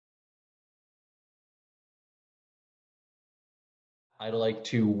I'd like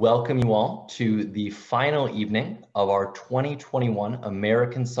to welcome you all to the final evening of our 2021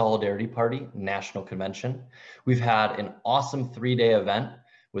 American Solidarity Party National Convention. We've had an awesome 3-day event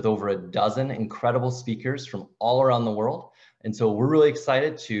with over a dozen incredible speakers from all around the world. And so we're really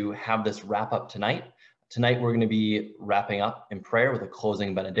excited to have this wrap up tonight. Tonight, we're going to be wrapping up in prayer with a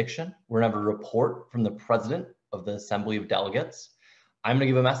closing benediction. We're going to have a report from the President of the Assembly of Delegates. I'm going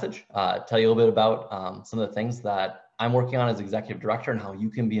to give a message, tell you a little bit about some of the things that I'm working on as executive director and how you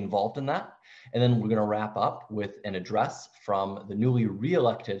can be involved in that. And then we're going to wrap up with an address from the newly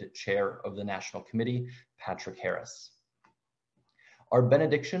re-elected chair of the National Committee, Patrick Harris. Our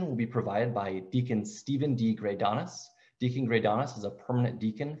benediction will be provided by Deacon Stephen D. Graydonis. Deacon Graydonis is a permanent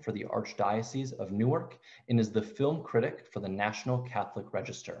deacon for the Archdiocese of Newark and is the film critic for the National Catholic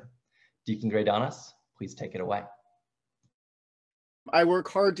Register. Deacon Graydonis, please take it away. I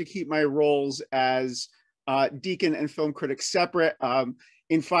work hard to keep my roles as deacon and film critic separate.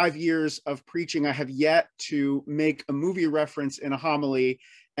 In 5 years of preaching, I have yet to make a movie reference in a homily,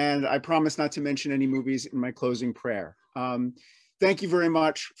 and I promise not to mention any movies in my closing prayer. Thank you very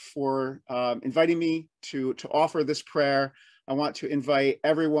much for inviting me to offer this prayer. I want to invite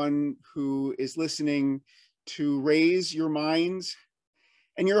everyone who is listening to raise your minds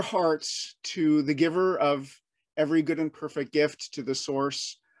and your hearts to the giver of every good and perfect gift, to the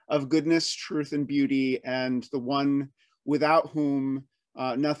source of goodness, truth, and beauty, and the one without whom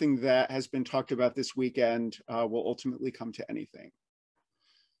nothing that has been talked about this weekend will ultimately come to anything.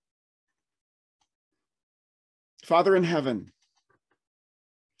 Father in heaven,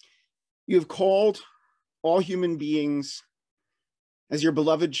 you have called all human beings as your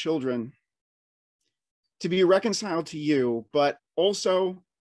beloved children to be reconciled to you, but also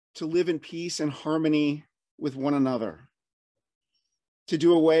to live in peace and harmony with one another, to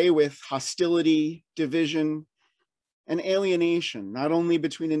do away with hostility, division, and alienation, not only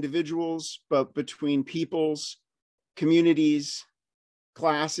between individuals, but between peoples, communities,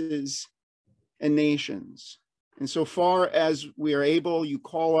 classes, and nations. And so far as we are able, you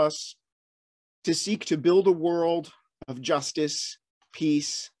call us to seek to build a world of justice,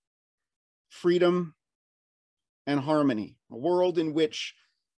 peace, freedom, and harmony, a world in which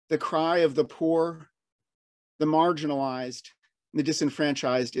the cry of the poor, the marginalized, and the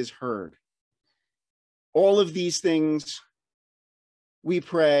disenfranchised is heard. All of these things we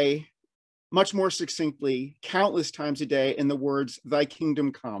pray much more succinctly, countless times a day, in the words, "Thy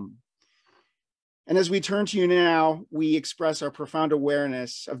kingdom come." And as we turn to you now, we express our profound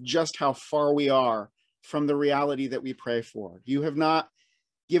awareness of just how far we are from the reality that we pray for. You have not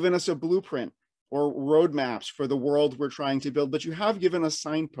given us a blueprint or roadmaps for the world we're trying to build, but you have given us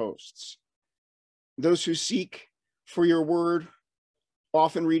signposts. Those who seek for your word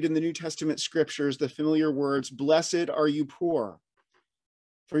often read in the New Testament scriptures the familiar words, "Blessed are you poor,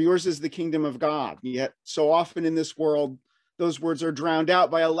 for yours is the kingdom of God." Yet so often in this world, those words are drowned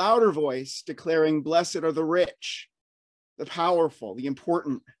out by a louder voice declaring, "Blessed are the rich, the powerful, the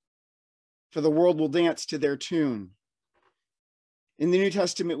important, for the world will dance to their tune." In the New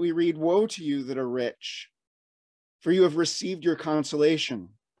Testament, we read, "Woe to you that are rich, for you have received your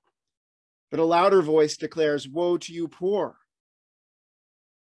consolation." But a louder voice declares, "Woe to you poor,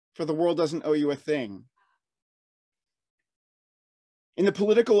 for the world doesn't owe you a thing." In the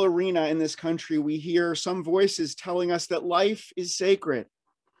political arena in this country, we hear some voices telling us that life is sacred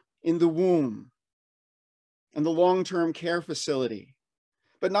in the womb and the long-term care facility,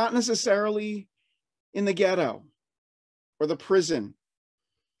 but not necessarily in the ghetto or the prison,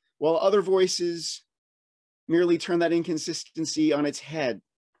 while other voices merely turn that inconsistency on its head.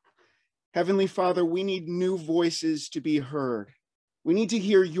 Heavenly Father, we need new voices to be heard. We need to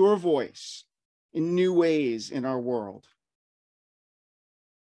hear your voice in new ways in our world.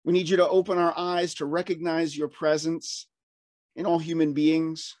 We need you to open our eyes to recognize your presence in all human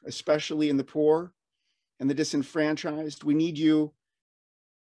beings, especially in the poor and the disenfranchised. We need you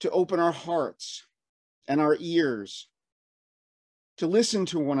to open our hearts and our ears to listen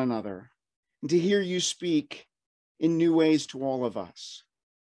to one another and to hear you speak in new ways to all of us.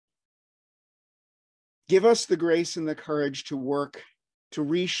 Give us the grace and the courage to work to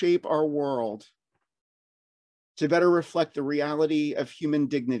reshape our world to better reflect the reality of human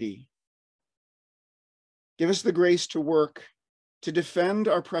dignity. Give us the grace to work to defend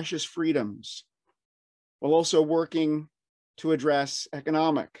our precious freedoms while also working to address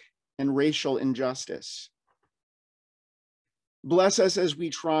economic and racial injustice. Bless us as we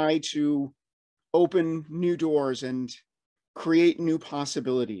try to open new doors and create new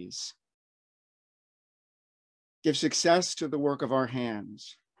possibilities. Give success to the work of our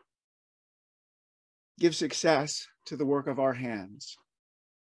hands. Give success to the work of our hands.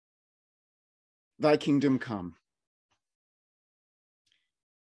 Thy kingdom come.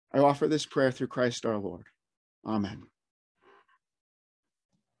 I offer this prayer through Christ our Lord. Amen.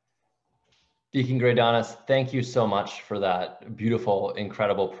 Deacon Graydonis, thank you so much for that beautiful,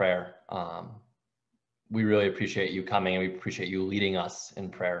 incredible prayer. We really appreciate you coming, and we appreciate you leading us in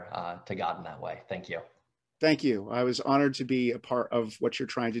prayer to God in that way. Thank you. Thank you. I was honored to be a part of what you're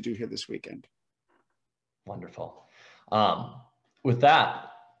trying to do here this weekend. Wonderful. With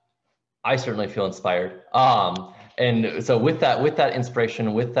that, I certainly feel inspired. And so with that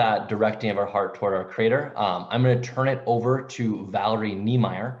inspiration, with that directing of our heart toward our Creator, I'm going to turn it over to Valerie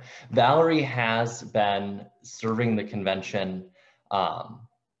Niemeyer. Valerie has been serving the convention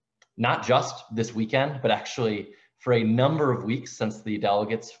not just this weekend, but actually for a number of weeks since the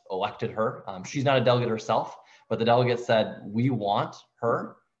delegates elected her. She's not a delegate herself, but the delegates said, we want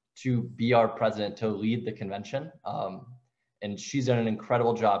her to be our president, to lead the convention. And she's done an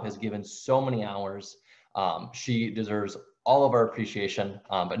incredible job, has given so many hours. She deserves all of our appreciation.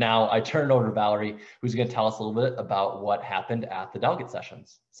 But now I turn it over to Valerie, who's going to tell us a little bit about what happened at the delegate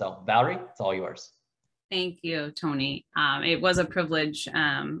sessions. So Valerie, it's all yours. Thank you, Tony. It was a privilege,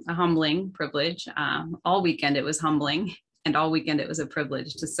 a humbling privilege. All weekend it was humbling, and all weekend it was a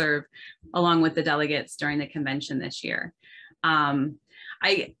privilege to serve along with the delegates during the convention this year.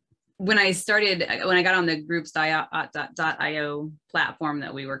 When I got on the groups.io platform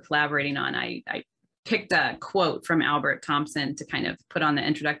that we were collaborating on, I picked a quote from Albert Thompson to kind of put on the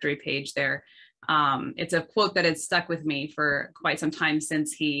introductory page there. It's a quote that had stuck with me for quite some time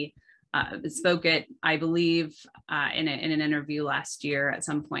since he spoke it, I believe, in an interview last year at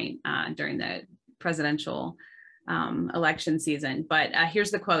some point during the presidential election season. But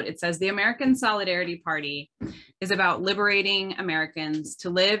here's the quote. It says, "The American Solidarity Party is about liberating Americans to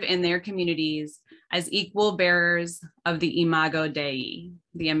live in their communities as equal bearers of the Imago Dei,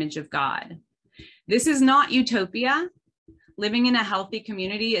 the image of God. This is not utopia. Living in a healthy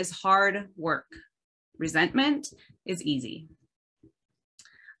community is hard work. Resentment is easy."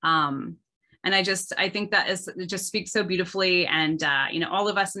 And I think that it just speaks so beautifully. And, all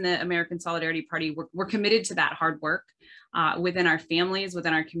of us in the American Solidarity Party, we're committed to that hard work within our families,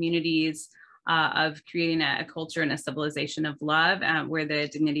 within our communities, of creating a culture and a civilization of love where the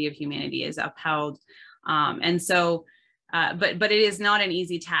dignity of humanity is upheld. But it is not an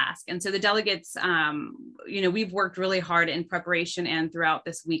easy task. And so the delegates, we've worked really hard in preparation and throughout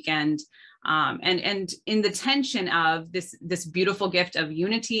this weekend, and in the tension of this beautiful gift of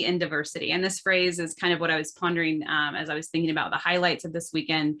unity and diversity. And this phrase is kind of what I was pondering as I was thinking about the highlights of this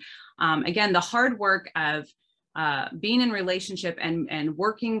weekend. Again, the hard work of being in relationship and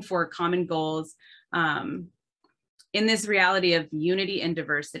working for common goals, in this reality of unity and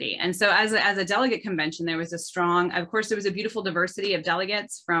diversity. And so as a delegate convention, there was of course, there was a beautiful diversity of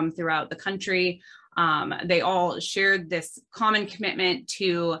delegates from throughout the country. They all shared this common commitment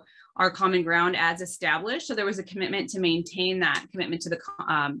to our common ground as established. So there was a commitment to maintain that commitment to the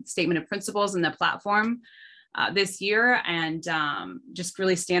statement of principles and the platform this year, and just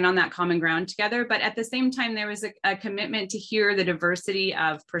really stand on that common ground together. But at the same time, there was a commitment to hear the diversity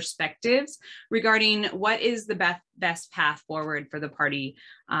of perspectives regarding what is the best path forward for the party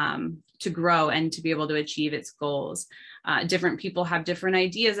to grow and to be able to achieve its goals. Different people have different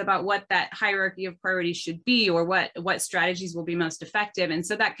ideas about what that hierarchy of priorities should be, or what strategies will be most effective. And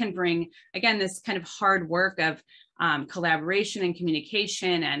so that can bring, again, this kind of hard work of collaboration and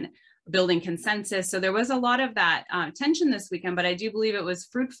communication and building consensus. So there was a lot of that tension this weekend, but I do believe it was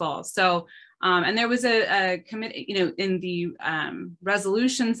fruitful. So, and there was a committee, in the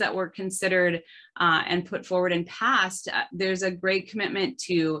resolutions that were considered and put forward and passed, there's a great commitment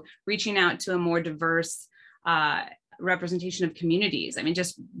to reaching out to a more diverse representation of communities. I mean,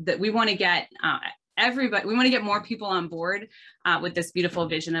 just that we want to get everybody, we want to get more people on board with this beautiful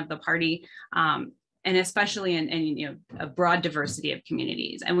vision of the party. And especially in a broad diversity of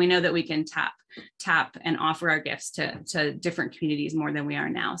communities. And we know that we can tap and offer our gifts to different communities more than we are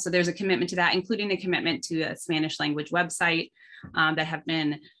now. So there's a commitment to that, including a commitment to a Spanish language website that have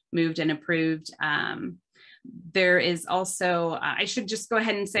been moved and approved. There is also, I should just go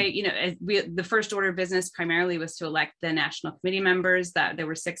ahead and say, the first order of business primarily was to elect the national committee members. That there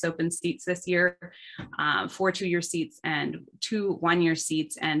were 6 open seats this year, 4 2-year seats and 2 1-year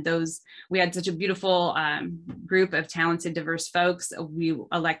seats. And those, we had such a beautiful group of talented, diverse folks. We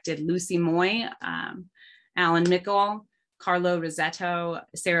elected Lucy Moy, Alan Mickle, Carlo Rosetto,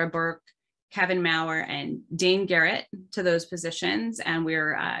 Sarah Burke, Kevin Maurer, and Dane Garrett to those positions. And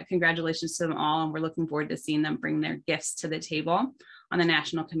we're congratulations to them all. And we're looking forward to seeing them bring their gifts to the table on the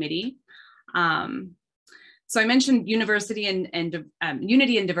national committee. So I mentioned university and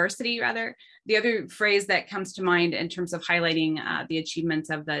unity and diversity, rather. The other phrase that comes to mind in terms of highlighting the achievements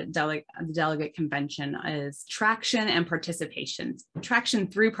of the delegate convention is traction and participation, traction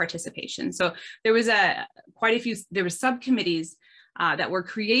through participation. So there was there were subcommittees that were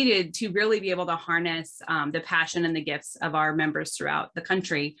created to really be able to harness the passion and the gifts of our members throughout the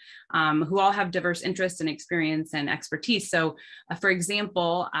country, who all have diverse interests and experience and expertise. So for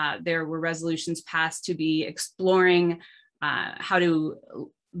example, there were resolutions passed to be exploring how to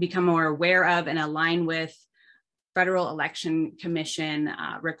become more aware of and align with Federal Election Commission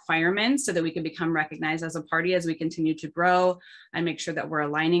requirements so that we can become recognized as a party as we continue to grow and make sure that we're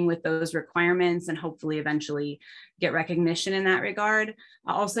aligning with those requirements and hopefully eventually get recognition in that regard.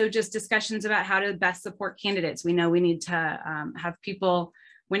 Also just discussions about how to best support candidates. We know we need to have people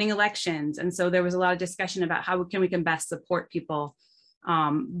winning elections. And so there was a lot of discussion about how we can best support people,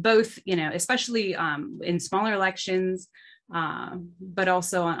 both, especially in smaller elections, but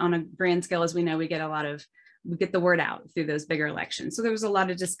also on a grand scale, as we know, we get the word out through those bigger elections. So there was a lot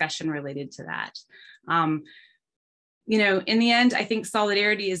of discussion related to that. In the end, I think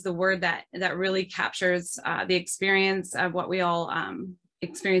solidarity is the word that really captures the experience of what we all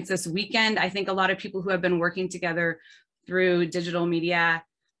experienced this weekend. I think a lot of people who have been working together through digital media,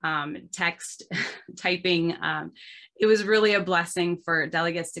 text, typing, it was really a blessing for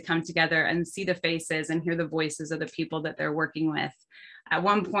delegates to come together and see the faces and hear the voices of the people that they're working with. At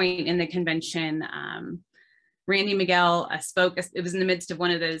one point in the convention, Randy Miguel spoke. It was in the midst of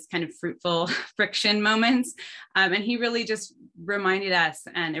one of those kind of fruitful friction moments. And he really just reminded us,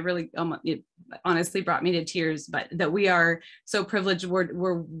 and it honestly brought me to tears, but that we are so privileged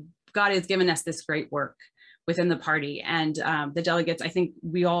where God has given us this great work within the party. And the delegates, I think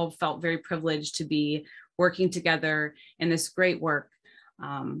we all felt very privileged to be working together in this great work,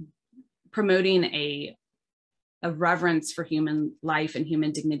 promoting a reverence for human life and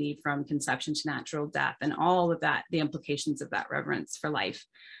human dignity from conception to natural death, and all of that, the implications of that reverence for life.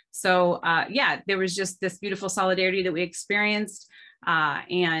 So there was just this beautiful solidarity that we experienced,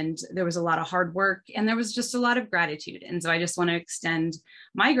 and there was a lot of hard work, and there was just a lot of gratitude. And so I just want to extend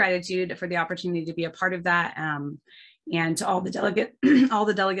my gratitude for the opportunity to be a part of that, and to all the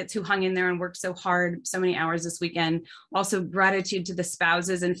delegates who hung in there and worked so hard, so many hours this weekend. Also gratitude to the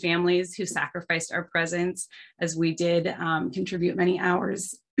spouses and families who sacrificed our presence, as we did contribute many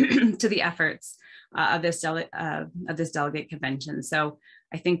hours to the efforts of this delegate convention. So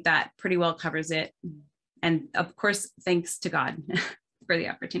I think that pretty well covers it. And of course, thanks to God for the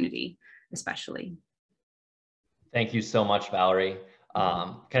opportunity, especially. Thank you so much, Valerie.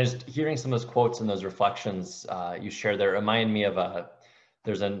 Kind of just hearing some of those quotes and those reflections you shared there remind me of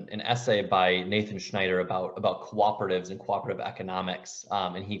there's an essay by Nathan Schneider about cooperatives and cooperative economics,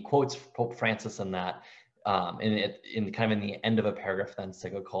 and he quotes Pope Francis in that, in the end of a paragraph of the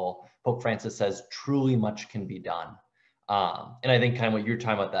encyclical. Pope Francis says, "Truly much can be done," and I think kind of what you're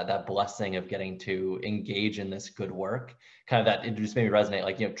talking about, that blessing of getting to engage in this good work, kind of that it just made me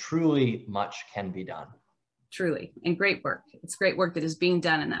resonate. Truly much can be done. Truly, and great work. It's great work that is being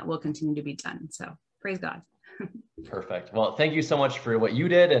done and that will continue to be done. So praise God. Perfect. Well, thank you so much for what you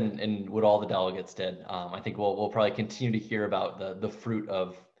did and what all the delegates did. I think we'll probably continue to hear about the fruit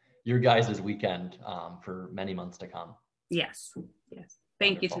of your guys' weekend for many months to come. Yes.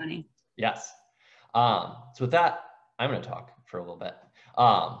 Thank Wonderful. you, Tony. Yes. So with that, I'm going to talk for a little bit.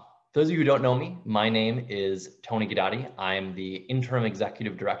 For those of you who don't know me, my name is Tony Guidotti. I'm the interim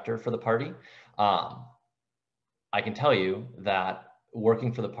executive director for the party. I can tell you that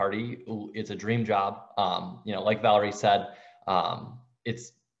working for the party, it's a dream job. Like Valerie said,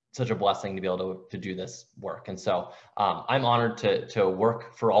 it's such a blessing to be able to do this work. And so I'm honored to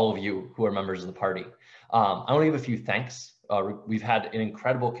work for all of you who are members of the party. I want to give a few thanks. We've had an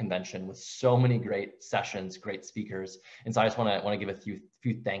incredible convention with so many great sessions, great speakers. And so I just want to give a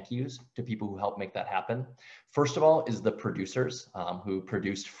few thank yous to people who helped make that happen. First of all is the producers who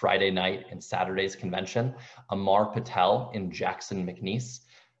produced Friday night and Saturday's convention, Amar Patel and Jackson McNeese.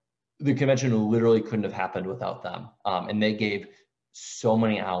 The convention literally couldn't have happened without them. And they gave so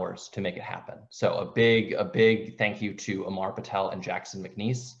many hours to make it happen. So a big thank you to Amar Patel and Jackson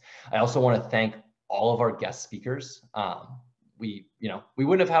McNeese. I also want to thank all of our guest speakers. We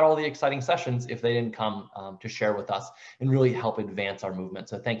wouldn't have had all the exciting sessions if they didn't come to share with us and really help advance our movement.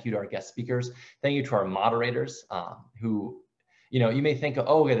 So thank you to our guest speakers. Thank you to our moderators who, you may think,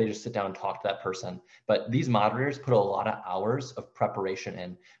 oh, okay, they just sit down and talk to that person. But these moderators put a lot of hours of preparation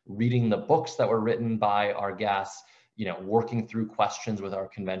in, reading the books that were written by our guests, working through questions with our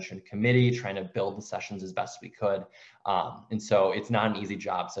convention committee, trying to build the sessions as best we could. And so it's not an easy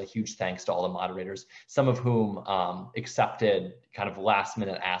job. So a huge thanks to all the moderators, some of whom accepted kind of last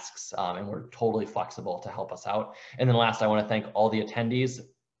minute asks and were totally flexible to help us out. And then last, I want to thank all the attendees,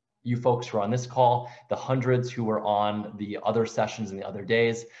 you folks who are on this call, the hundreds who were on the other sessions and the other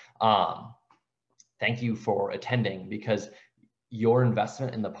days. Thank you for attending, because your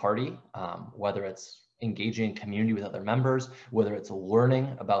investment in the party, whether it's engaging in community with other members, whether it's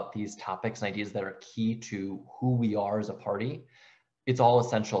learning about these topics and ideas that are key to who we are as a party, it's all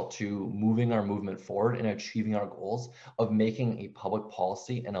essential to moving our movement forward and achieving our goals of making a public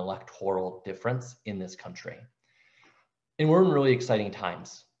policy and electoral difference in this country. And we're in really exciting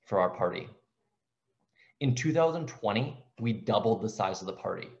times for our party. In 2020, we doubled the size of the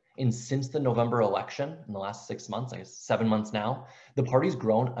party. And since the November election, in the last 6 months, I guess 7 months now, the party's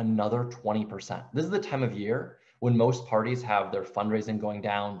grown another 20%. This is the time of year when most parties have their fundraising going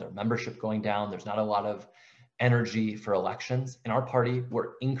down, their membership going down. There's not a lot of energy for elections. In our party,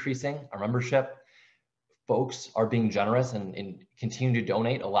 we're increasing our membership. Folks are being generous and continue to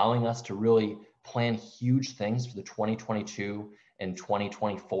donate, allowing us to really plan huge things for the 2022 and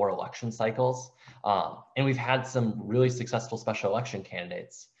 2024 election cycles. And we've had some really successful special election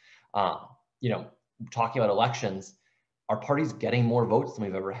candidates. Talking about elections, our party's getting more votes than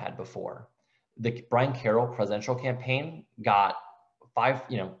we've ever had before. The Brian Carroll presidential campaign got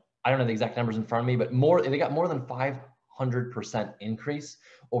I don't know the exact numbers in front of me, but they got more than 500% increase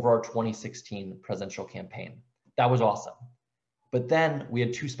over our 2016 presidential campaign. That was awesome. But then we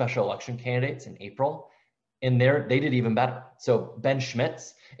had 2 special election candidates in April, and they did even better. So Ben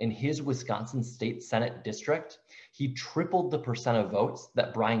Schmitz, in his Wisconsin State Senate district, he tripled the percent of votes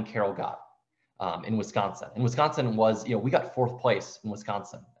that Brian Carroll got in Wisconsin. And Wisconsin was, we got 4th place in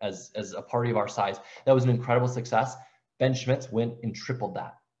Wisconsin as a party of our size. That was an incredible success. Ben Schmitz went and tripled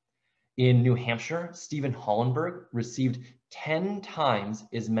that. In New Hampshire, Stephen Hollenberg received 10 times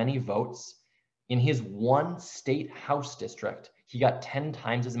as many votes in his one state House district. He got 10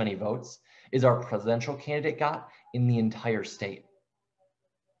 times as many votes as our presidential candidate got in the entire state.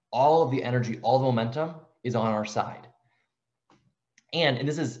 All of the energy, all the momentum is on our side. And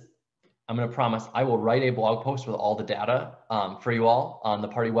this is, I'm going to promise, I will write a blog post with all the data for you all on the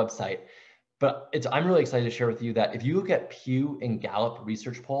party website. But I'm really excited to share with you that if you look at Pew and Gallup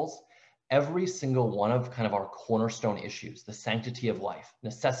research polls, every single one of kind of our cornerstone issues, the sanctity of life,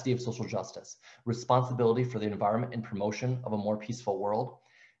 necessity of social justice, responsibility for the environment and promotion of a more peaceful world,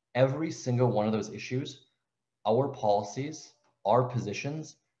 every single one of those issues, our policies, our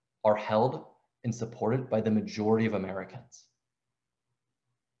positions are held and supported by the majority of Americans.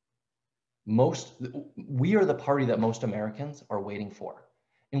 We are the party that most Americans are waiting for.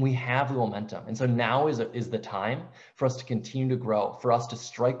 And we have the momentum. And so now is the time for us to continue to grow, for us to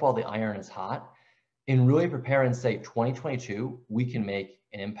strike while the iron is hot, and really prepare and say, 2022, we can make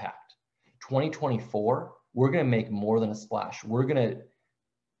an impact. 2024, we're going to make more than a splash. We're going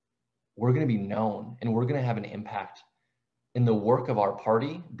to be known, and we're going to have an impact in the work of our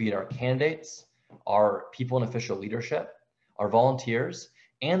party, be it our candidates, our people in official leadership, our volunteers,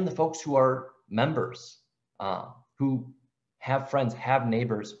 and the folks who are members, who have friends, have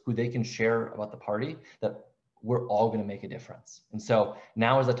neighbors who they can share about the party, that we're all going to make a difference. And so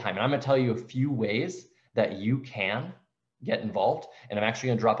now is the time. And I'm going to tell you a few ways that you can get involved. And I'm actually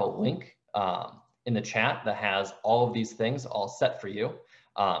going to drop a link in the chat that has all of these things all set for you.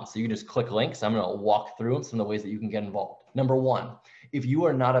 So you can just click links. I'm going to walk through them, some of the ways that you can get involved. Number 1, if you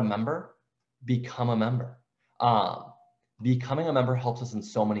are not a member, become a member. Becoming a member helps us in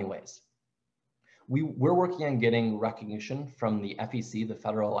so many ways. We're working on getting recognition from the FEC, the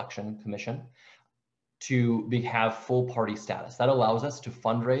Federal Election Commission, to have full party status. That allows us to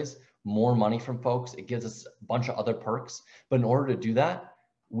fundraise more money from folks. It gives us a bunch of other perks. But in order to do that,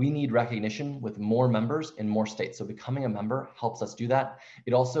 we need recognition with more members in more states. So becoming a member helps us do that.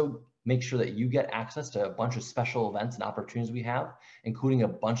 It also makes sure that you get access to a bunch of special events and opportunities we have, including a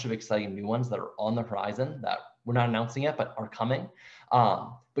bunch of exciting new ones that are on the horizon that we're not announcing yet, but are coming.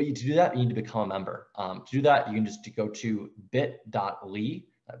 But to do that, you need to become a member. To do that, you can just go to bit.ly,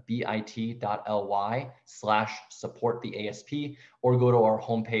 bit.ly/support the ASP, or go to our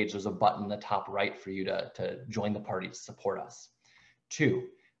homepage. There's a button in the top right for you to join the party to support us. 2,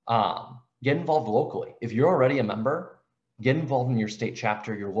 get involved locally. If you're already a member, get involved in your state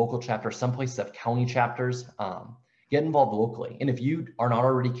chapter, your local chapter. Some places have county chapters. Get involved locally. And if you are not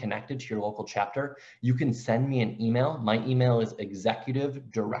already connected to your local chapter, you can send me an email. My email is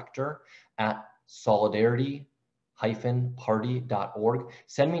executivedirector@solidarity-uk.org. party.org.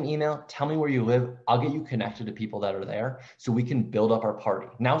 Send me an email, tell me where you live. I'll get you connected to people that are there so we can build up our party.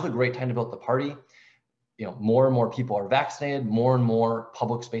 Now's a great time to build the party. You know, more and more people are vaccinated, more and more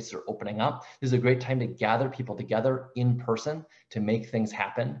public spaces are opening up. This is a great time to gather people together in person to make things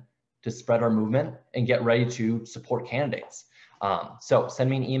happen, to spread our movement and get ready to support candidates. So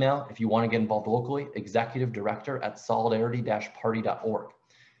send me an email if you want to get involved locally, executive-director@solidarity-party.org.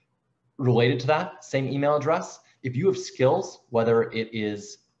 Related to that, same email address. If you have skills, whether it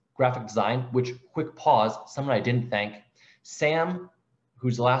is graphic design, which, quick pause, someone I didn't thank, Sam,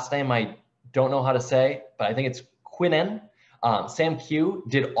 whose last name I don't know how to say, but I think it's Quinnen. Sam Q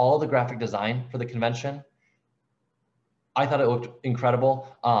did all the graphic design for the convention. I thought it looked incredible.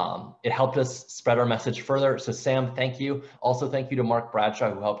 It helped us spread our message further. So Sam, thank you. Also, thank you to Mark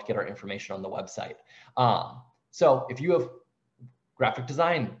Bradshaw, who helped get our information on the website. So if you have graphic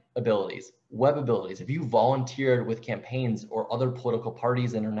design abilities, web abilities, if you volunteered with campaigns or other political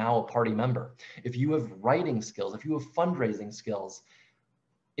parties and are now a party member, if you have writing skills, if you have fundraising skills,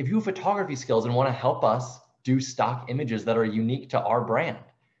 if you have photography skills and want to help us do stock images that are unique to our brand,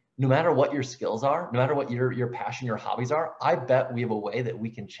 no matter what your skills are, no matter what your passion, your hobbies are, I bet we have a way that we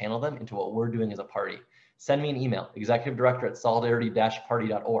can channel them into what we're doing as a party. Send me an email,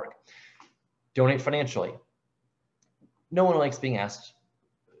 executive-director@solidarity-party.org. Donate financially. No one likes being asked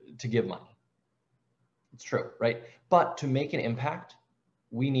to give money. It's true, right? But to make an impact,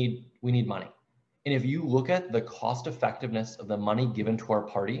 we need money. And if you look at the cost effectiveness of the money given to our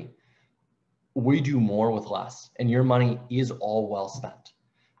party, we do more with less, and your money is all well spent.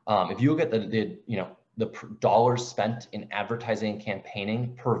 If you look at the dollars spent in advertising and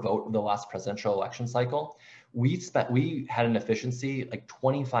campaigning per vote of the last presidential election cycle, we had an efficiency like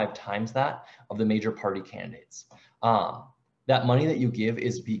 25 times that of the major party candidates. That money that you give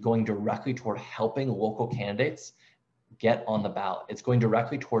is going directly toward helping local candidates get on the ballot. It's going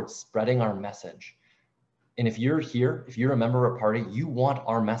directly towards spreading our message. And if you're here, if you're a member of a party, you want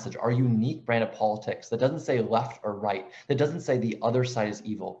our message, our unique brand of politics that doesn't say left or right, that doesn't say the other side is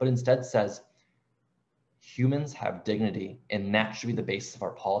evil, but instead says humans have dignity and that should be the basis of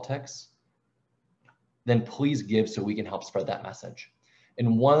our politics, then please give so we can help spread that message.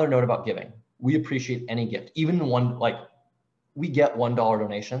 And one other note about giving, we appreciate any gift, even one, like we get $1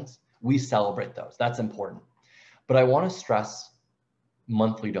 donations, we celebrate those, that's important. But I want to stress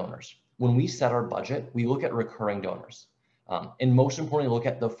monthly donors. When we set our budget, we look at recurring donors. And most importantly, look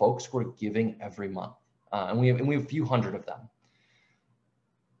at the folks who are giving every month. And we have a few hundred of them.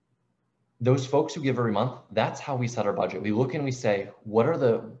 Those folks who give every month, that's how we set our budget. We look and we say, what are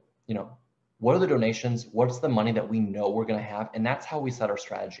the donations? What's the money that we know we're going to have? And that's how we set our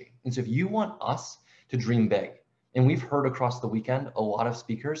strategy. And so if you want us to dream big, and we've heard across the weekend a lot of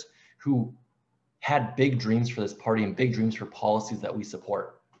speakers who had big dreams for this party and big dreams for policies that we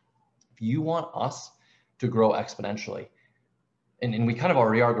support. If you want us to grow exponentially, and we kind of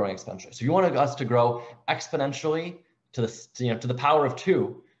already are growing exponentially. So if you want us to grow exponentially to the power of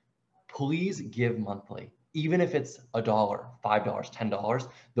 2, please give monthly. Even if it's $1, $5, $10,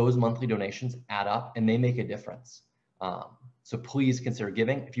 those monthly donations add up and they make a difference. So please consider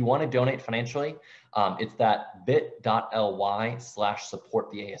giving. If you want to donate financially, it's that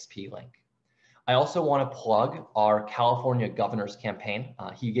bit.ly/support the ASP link. I also want to plug our California governor's campaign.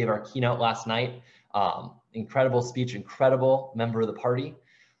 He gave our keynote last night. Incredible speech, incredible member of the party.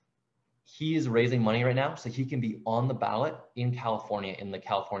 He is raising money right now so he can be on the ballot in California in the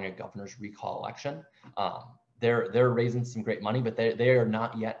California governor's recall election. They're raising some great money, but they are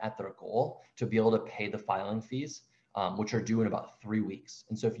not yet at their goal to be able to pay the filing fees, which are due in about 3 weeks.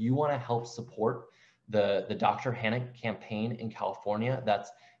 And so if you want to help support the Dr. Hannick campaign in California,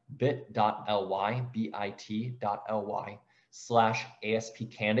 that's bit.ly/ASP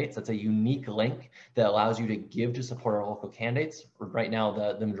candidates. That's a unique link that allows you to give to support our local candidates. Right now,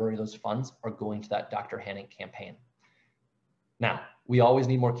 the majority of those funds are going to that Dr. Hannick campaign. Now, we always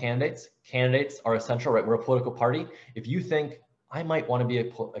need more candidates. Candidates are essential, right? We're a political party. If you think I might want to be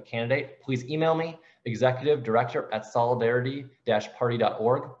a candidate, please email me,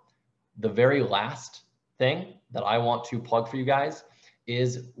 executive-director@solidarity-party.org. The very last thing that I want to plug for you guys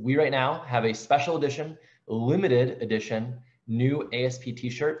is we right now have a special edition, limited edition, new ASP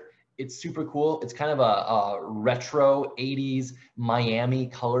t-shirt. It's super cool. It's kind of a retro 80s Miami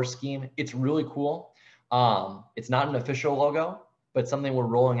color scheme. It's really cool. It's not an official logo, but something we're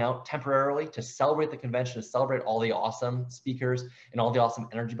rolling out temporarily to celebrate the convention, to celebrate all the awesome speakers and all the awesome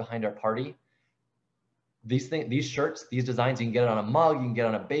energy behind our party. These shirts, these designs, you can get it on a mug, you can get it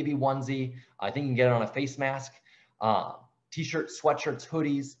on a baby onesie. I think you can get it on a face mask. T-shirts, sweatshirts,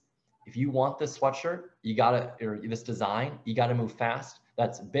 hoodies. If you want this sweatshirt, or this design, you gotta move fast.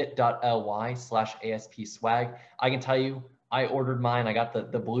 That's bit.ly/ASP swag. I can tell you, I ordered mine. I got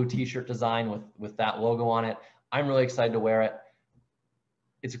the blue t-shirt design with that logo on it. I'm really excited to wear it.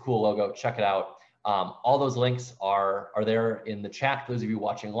 It's a cool logo, check it out. All those links are there in the chat for those of you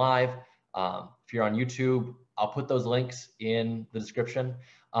watching live. If you're on YouTube, I'll put those links in the description.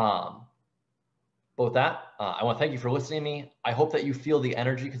 But with that, I want to thank you for listening to me. I hope that you feel the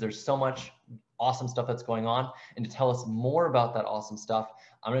energy because there's so much awesome stuff that's going on. And to tell us more about that awesome stuff,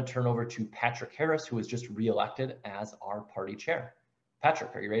 I'm going to turn over to Patrick Harris, who was just reelected as our party chair.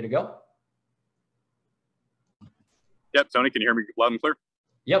 Patrick, are you ready to go? Yep, Tony, can you hear me loud and clear?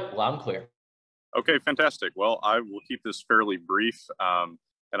 Yep, loud and clear. Okay, fantastic. Well, I will keep this fairly brief.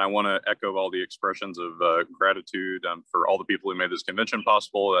 And I want to echo all the expressions of gratitude for all the people who made this convention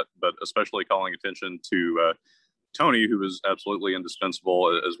possible, but especially calling attention to Tony, who was absolutely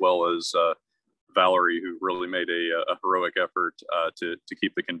indispensable, as well as Valerie, who really made a heroic effort to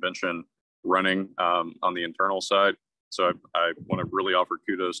keep the convention running on the internal side. So I want to really offer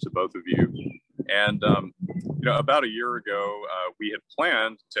kudos to both of you. And about a year ago, we had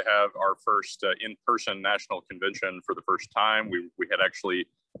planned to have our first in-person national convention for the first time. We had actually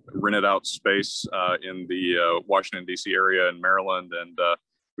rented out space in the Washington, D.C. area in Maryland, and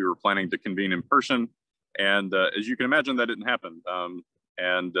we were planning to convene in person. And as you can imagine, that didn't happen.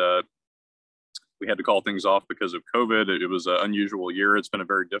 We had to call things off because of COVID. It was an unusual year. It's been a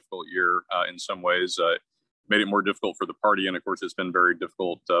very difficult year in some ways. Made it more difficult for the party, and of course, it's been very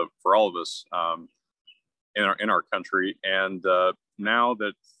difficult for all of us in our country. And now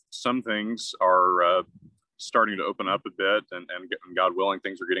that some things are starting to open up a bit, and God willing,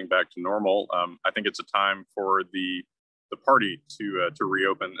 things are getting back to normal, I think it's a time for the party to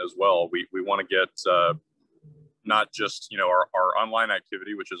reopen as well. We want to get not just our online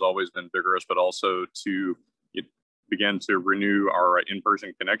activity, which has always been vigorous, but also to begin to renew our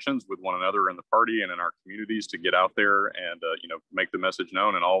in-person connections with one another in the party and in our communities, to get out there and make the message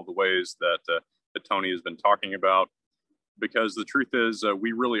known in all the ways that Tony has been talking about. Because the truth is,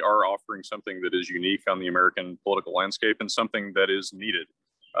 we really are offering something that is unique on the American political landscape, and something that is needed,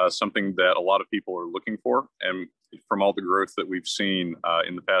 something that a lot of people are looking for. And from all the growth that we've seen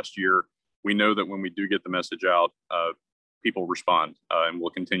in the past year, we know that when we do get the message out, people respond and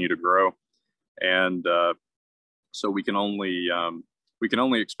will continue to grow. And so we can only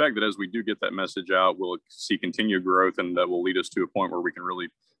expect that as we do get that message out, we'll see continued growth, and that will lead us to a point where we can really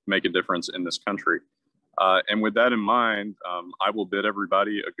make a difference in this country. And with that in mind, I will bid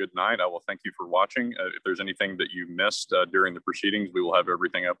everybody a good night. I will thank you for watching. If there's anything that you missed during the proceedings, we will have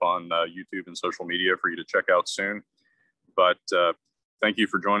everything up on YouTube and social media for you to check out soon. But thank you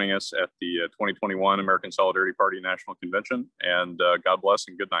for joining us at the 2021 American Solidarity Party National Convention, and God bless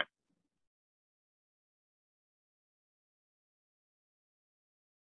and good night.